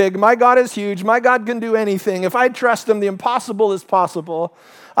God is big, my God is huge, my God can do anything. If I trust Him, the impossible is possible.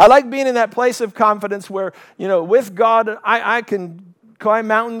 I like being in that place of confidence where, with God, I can climb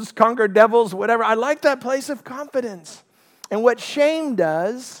mountains, conquer devils, whatever. I like that place of confidence. And what shame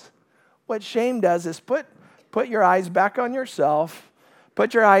does is put your eyes back on yourself,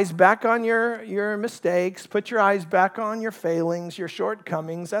 put your eyes back on your mistakes, put your eyes back on your failings, your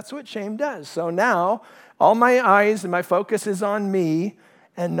shortcomings. That's what shame does. So now, all my eyes and my focus is on me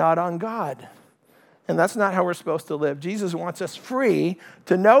and not on God. And that's not how we're supposed to live. Jesus wants us free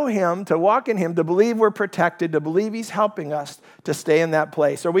to know Him, to walk in Him, to believe we're protected, to believe He's helping us to stay in that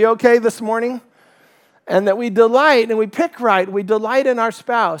place. Are we okay this morning? And that we delight and we pick right. We delight in our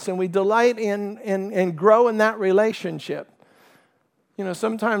spouse and we delight in grow in that relationship.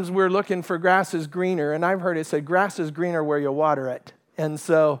 Sometimes we're looking for grass is greener, and I've heard it said grass is greener where you water it. And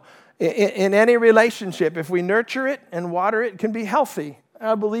so in any relationship, if we nurture it and water it, it can be healthy.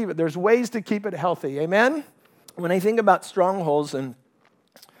 I believe it. There's ways to keep it healthy. Amen? When I think about strongholds and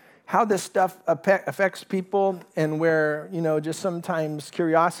how this stuff affects people and where, just sometimes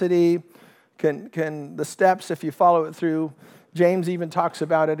curiosity can the steps, if you follow it through, James even talks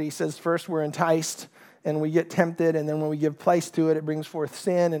about it. He says, first we're enticed, and we get tempted, and then when we give place to it, it brings forth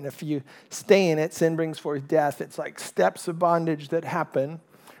sin, and if you stay in it, sin brings forth death. It's like steps of bondage that happen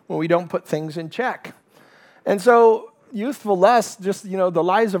when we don't put things in check. And so youthful lust, just, the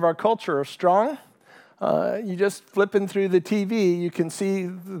lies of our culture are strong. You just flipping through the TV, you can see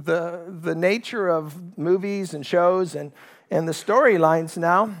the nature of movies and shows, and the storylines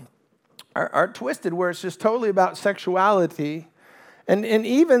now are twisted where it's just totally about sexuality. And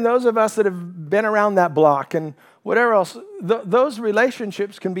even those of us that have been around that block and whatever else, those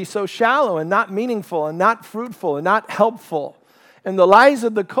relationships can be so shallow and not meaningful and not fruitful and not helpful. And the lies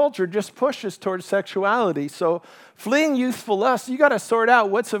of the culture just push us towards sexuality. So fleeing youthful lust, you got to sort out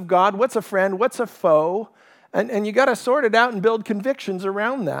what's of God, what's a friend, what's a foe, and you got to sort it out and build convictions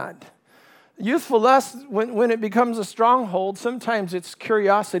around that. Youthful lust, when it becomes a stronghold, sometimes it's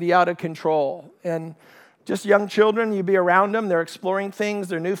curiosity out of control. And just young children, you be around them, they're exploring things,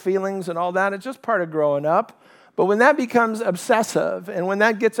 their new feelings and all that. It's just part of growing up. But when that becomes obsessive and when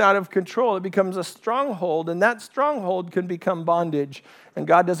that gets out of control, it becomes a stronghold, and that stronghold can become bondage, and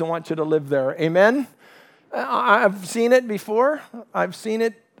God doesn't want you to live there. Amen? I've seen it before. I've seen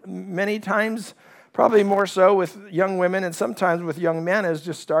it many times, probably more so with young women and sometimes with young men, as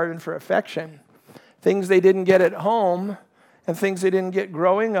just starving for affection. Things they didn't get at home and things they didn't get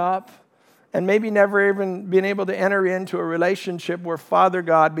growing up, and maybe never even being able to enter into a relationship where Father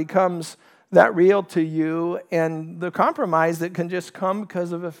God becomes that real to you, and the compromise that can just come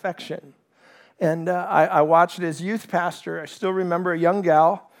because of affection. And I watched it as youth pastor. I still remember a young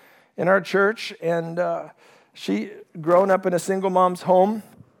gal in our church, and she, grown up in a single mom's home,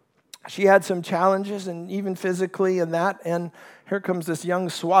 she had some challenges, and even physically and that, and here comes this young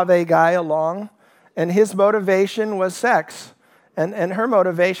suave guy along, and his motivation was sex, and her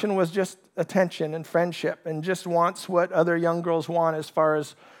motivation was just attention and friendship, and just wants what other young girls want as far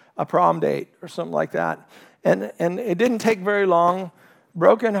as a prom date or something like that. And it didn't take very long.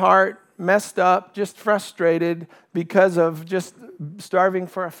 Broken heart, messed up, just frustrated because of just starving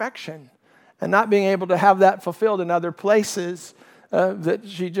for affection and not being able to have that fulfilled in other places, that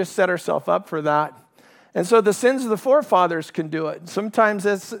she just set herself up for that. And so the sins of the forefathers can do it. Sometimes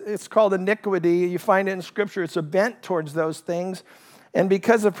it's called iniquity. You find it in Scripture. It's a bent towards those things. And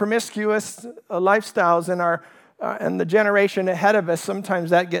because of promiscuous lifestyles in our and the generation ahead of us, sometimes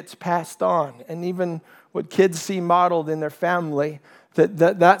that gets passed on. And even what kids see modeled in their family,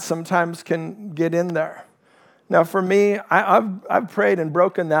 that sometimes can get in there. Now for me, I've prayed and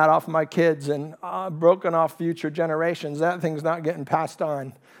broken that off my kids and broken off future generations. That thing's not getting passed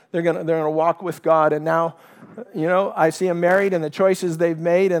on. They're gonna walk with God. And now, I see them married and the choices they've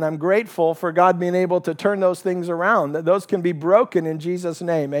made, and I'm grateful for God being able to turn those things around. That those can be broken in Jesus'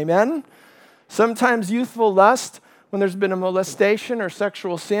 name. Amen? Sometimes youthful lust, when there's been a molestation or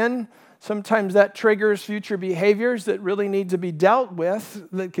sexual sin, sometimes that triggers future behaviors that really need to be dealt with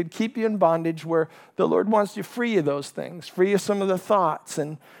that could keep you in bondage, where the Lord wants to free you of those things, free you some of the thoughts,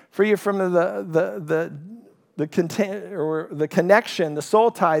 and free you from the connection, the soul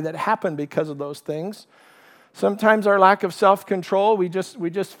tie that happened because of those things. Sometimes our lack of self-control, we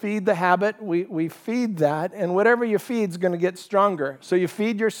just feed the habit, we feed that, and whatever you feed is going to get stronger. So you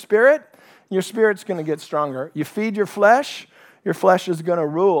feed your spirit's going to get stronger. You feed your flesh is going to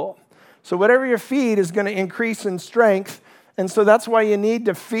rule. So whatever you feed is going to increase in strength, and so that's why you need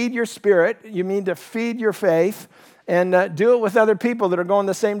to feed your spirit, you need to feed your faith, and do it with other people that are going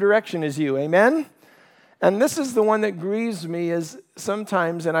the same direction as you, amen? And this is the one that grieves me, is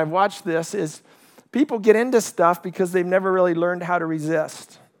sometimes, and I've watched this, is people get into stuff because they've never really learned how to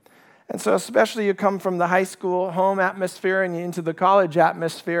resist. And so especially you come from the high school home atmosphere and you into the college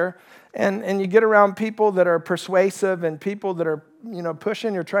atmosphere, and you get around people that are persuasive and people that are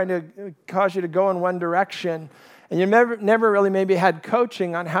pushing or trying to cause you to go in one direction, and you never really maybe had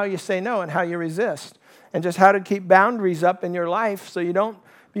coaching on how you say no and how you resist, and just how to keep boundaries up in your life so you don't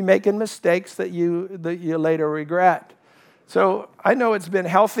be making mistakes that you later regret. So I know it's been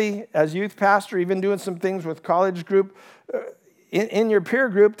healthy as youth pastor, even doing some things with college group, in your peer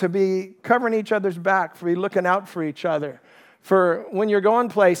group, to be covering each other's back, for be looking out for each other. For when you're going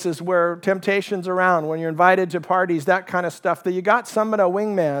places where temptation's around, when you're invited to parties, that kind of stuff, that you got a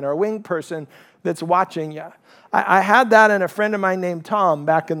wingman or a wing person that's watching you. I had that in a friend of mine named Tom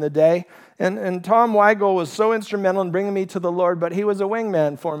back in the day, and Tom Weigel was so instrumental in bringing me to the Lord, but he was a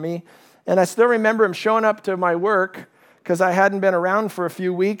wingman for me. And I still remember him showing up to my work, because I hadn't been around for a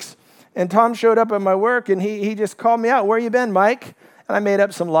few weeks, and Tom showed up at my work, and he just called me out, "Where you been, Mike?" And I made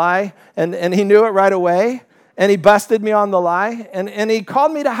up some lie, and he knew it right away. And he busted me on the lie, and he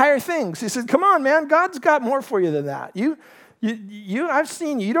called me to higher things. He said, "Come on, man, God's got more for you than that. You I've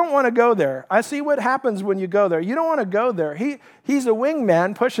seen you. You don't want to go there. I see what happens when you go there. You don't want to go there. He's a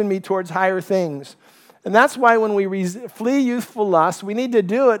wingman pushing me towards higher things. And that's why when we flee youthful lust, we need to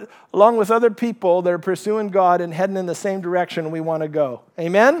do it along with other people that are pursuing God and heading in the same direction we want to go.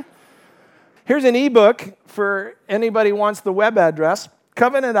 Amen? Here's an ebook for anybody who wants the web address.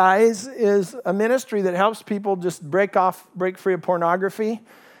 Covenant Eyes is a ministry that helps people just break free of pornography.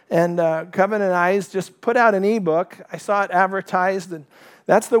 And Covenant Eyes just put out an ebook. I saw it advertised, and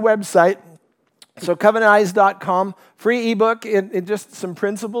that's the website. So covenanteyes.com, free ebook. It just some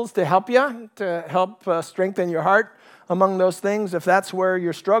principles to help you, to help strengthen your heart among those things, if that's where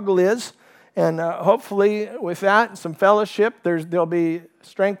your struggle is. And hopefully with that, some fellowship, there'll be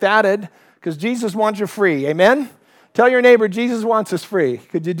strength added, because Jesus wants you free. Amen? Tell your neighbor, Jesus wants us free.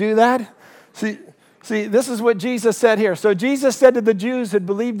 Could you do that? See, this is what Jesus said here. So Jesus said to the Jews that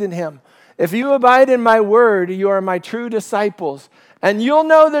believed in him, if you abide in my word, you are my true disciples. And you'll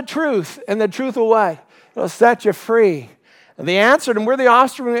know the truth, and the truth will what? It'll set you free. And they answered him, we're the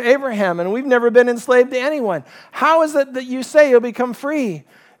offspring of Abraham, and we've never been enslaved to anyone. How is it that you say you'll become free?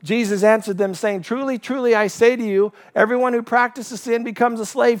 Jesus answered them, saying, truly, truly, I say to you, everyone who practices sin becomes a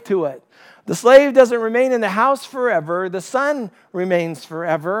slave to it. The slave doesn't remain in the house forever. The son remains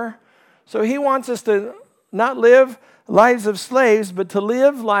forever. So he wants us to not live lives of slaves, but to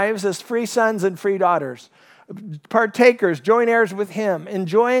live lives as free sons and free daughters. Partakers, joint heirs with him,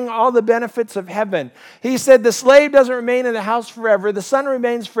 enjoying all the benefits of heaven. He said the slave doesn't remain in the house forever. The son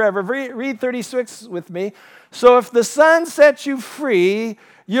remains forever. Read 36 with me. So if the son sets you free,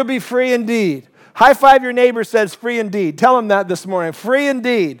 you'll be free indeed. High five your neighbor, says free indeed. Tell him that this morning. Free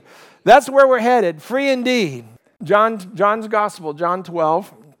indeed. That's where we're headed. Free indeed. John's Gospel, John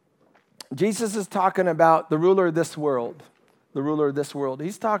 12. Jesus is talking about the ruler of this world. The ruler of this world.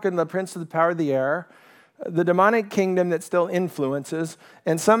 He's talking the prince of the power of the air, the demonic kingdom that still influences,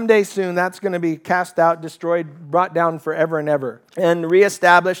 and someday soon that's going to be cast out, destroyed, brought down forever and ever, and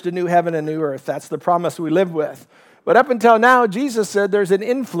reestablished a new heaven and new earth. That's the promise we live with. But up until now, Jesus said there's an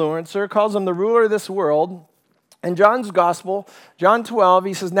influencer, calls him the ruler of this world. In John's Gospel, John 12,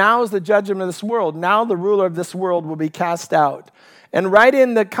 he says, now is the judgment of this world. Now the ruler of this world will be cast out. And right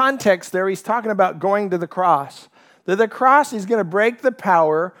in the context there, he's talking about going to the cross. To the cross, he's going to break the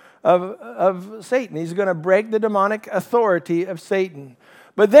power of Satan. He's going to break the demonic authority of Satan.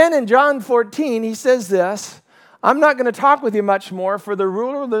 But then in John 14, he says this, I'm not going to talk with you much more, for the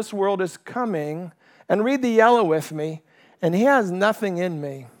ruler of this world is coming. And read the yellow with me, and he has nothing in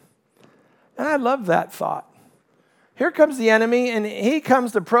me. And I love that thought. Here comes the enemy, and he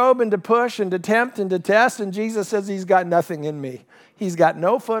comes to probe and to push and to tempt and to test, and Jesus says he's got nothing in me. He's got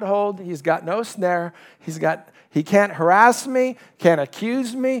no foothold. He's got no snare. He can't harass me, can't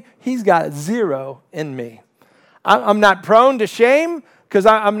accuse me. He's got zero in me. I'm not prone to shame because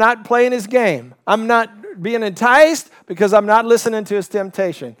I'm not playing his game. I'm not being enticed because I'm not listening to his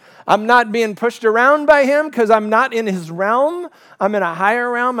temptation. I'm not being pushed around by him because I'm not in his realm. I'm in a higher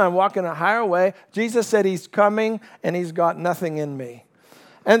realm. I'm walking a higher way. Jesus said he's coming and he's got nothing in me.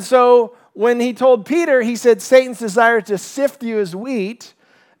 And so when he told Peter, he said, Satan's desire to sift you as wheat.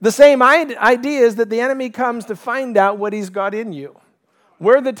 The same idea is that the enemy comes to find out what he's got in you,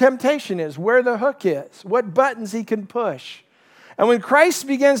 where the temptation is, where the hook is, what buttons he can push. And when Christ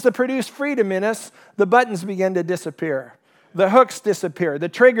begins to produce freedom in us, the buttons begin to disappear. The hooks disappear. The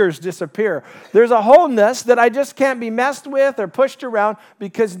triggers disappear. There's a wholeness that I just can't be messed with or pushed around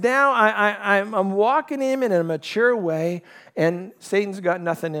because now I'm walking him in a mature way and Satan's got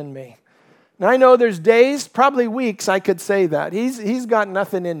nothing in me. Now I know there's days, probably weeks, I could say that. He's got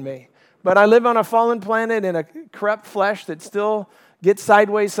nothing in me. But I live on a fallen planet in a corrupt flesh that still gets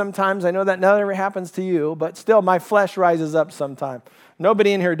sideways sometimes. I know that never happens to you, but still my flesh rises up sometime.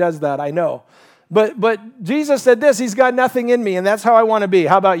 Nobody in here does that, I know. But Jesus said this, he's got nothing in me, and that's how I want to be.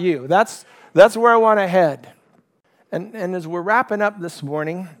 How about you? That's where I want to head. And as we're wrapping up this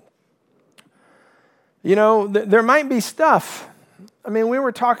morning, you know, there might be stuff. I mean, we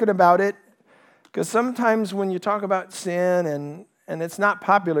were talking about it, because sometimes when you talk about sin, and it's not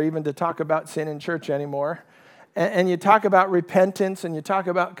popular even to talk about sin in church anymore, and you talk about repentance, and you talk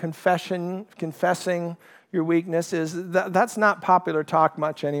about confessing your weaknesses, that's not popular talk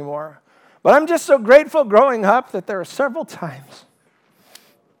much anymore. But I'm just so grateful growing up that there are several times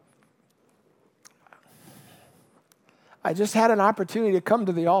I just had an opportunity to come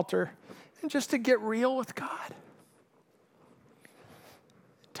to the altar and just to get real with God.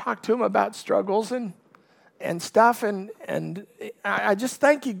 Talk to him about struggles and stuff. And I just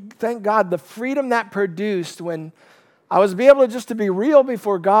thank God the freedom that produced when I was able just to be real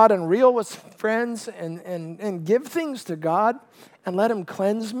before God and real with friends and give things to God and let him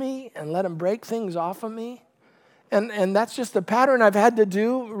cleanse me and let him break things off of me. And that's just a pattern I've had to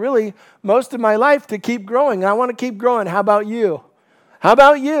do really most of my life to keep growing. I want to keep growing. How about you? How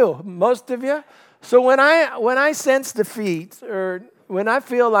about you? Most of you? So when I sense defeat or when I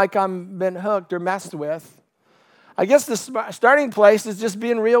feel like I'm been hooked or messed with, I guess the starting place is just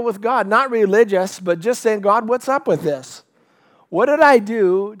being real with God. Not religious, but just saying, God, what's up with this? What did I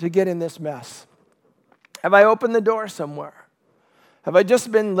do to get in this mess? Have I opened the door somewhere? Have I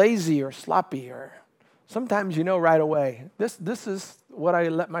just been lazy or sloppy? Or sometimes you know right away, this is what I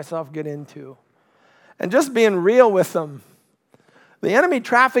let myself get into. And just being real with them. The enemy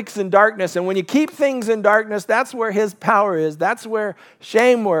traffics in darkness, and when you keep things in darkness, that's where his power is. That's where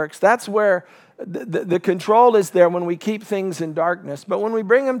shame works. That's where the control is there when we keep things in darkness. But when we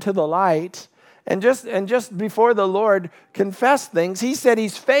bring them to the light and just before the Lord confess things, he said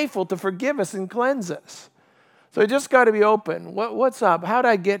he's faithful to forgive us and cleanse us. So you just got to be open. What's up? How did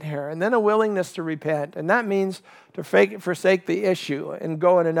I get here? And then a willingness to repent. And that means to forsake the issue and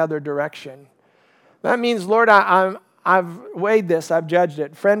go in another direction. That means, Lord, I've weighed this. I've judged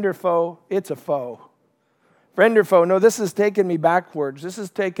it. Friend or foe? It's a foe. Friend or foe? No, this has taken me backwards. This has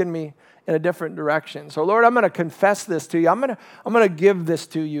taken me in a different direction. So, Lord, I'm going to confess this to you. I'm going to give this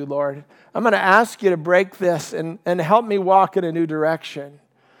to you, Lord. I'm going to ask you to break this and help me walk in a new direction.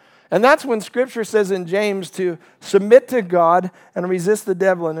 And that's when Scripture says in James to submit to God and resist the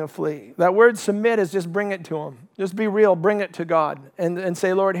devil and he'll flee. That word submit is just bring it to him. Just be real, bring it to God and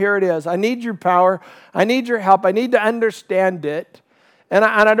say, Lord, here it is. I need your power. I need your help. I need to understand it. And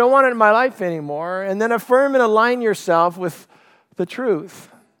I don't want it in my life anymore. And then affirm and align yourself with the truth.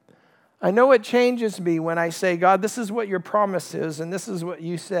 I know it changes me when I say, God, this is what your promise is, and this is what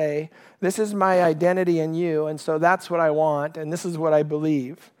you say. This is my identity in you, and so that's what I want, and this is what I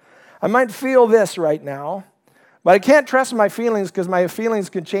believe. I might feel this right now, but I can't trust my feelings because my feelings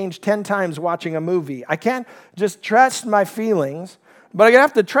can change 10 times watching a movie. I can't just trust my feelings, but I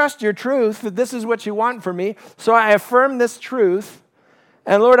have to trust your truth that this is what you want for me. So I affirm this truth.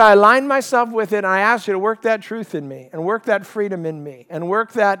 And Lord, I align myself with it, and I ask you to work that truth in me, and work that freedom in me, and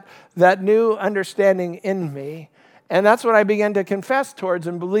work that new understanding in me. And that's what I begin to confess towards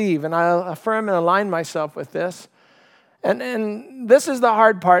and believe, and I affirm and align myself with this. And this is the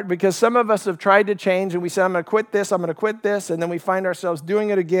hard part, because some of us have tried to change, and we say, I'm going to quit this, and then we find ourselves doing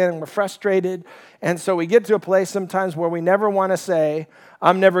it again, and we're frustrated. And so we get to a place sometimes where we never want to say,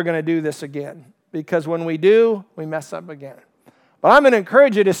 I'm never going to do this again, because when we do, we mess up again. But I'm going to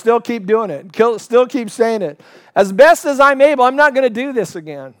encourage you to still keep doing it. Still keep saying it. As best as I'm able, I'm not going to do this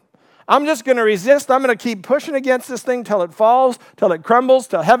again. I'm just going to resist. I'm going to keep pushing against this thing till it falls, till it crumbles,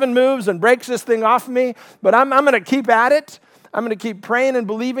 till heaven moves and breaks this thing off me. But I'm going to keep at it. I'm going to keep praying and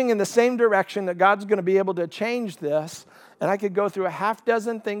believing in the same direction that God's going to be able to change this. And I could go through a half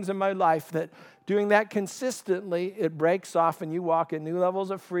dozen things in my life that doing that consistently, it breaks off and you walk in new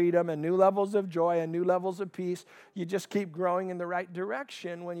levels of freedom and new levels of joy and new levels of peace. You just keep growing in the right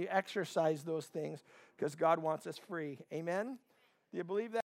direction when you exercise those things because God wants us free. Amen? Do you believe that?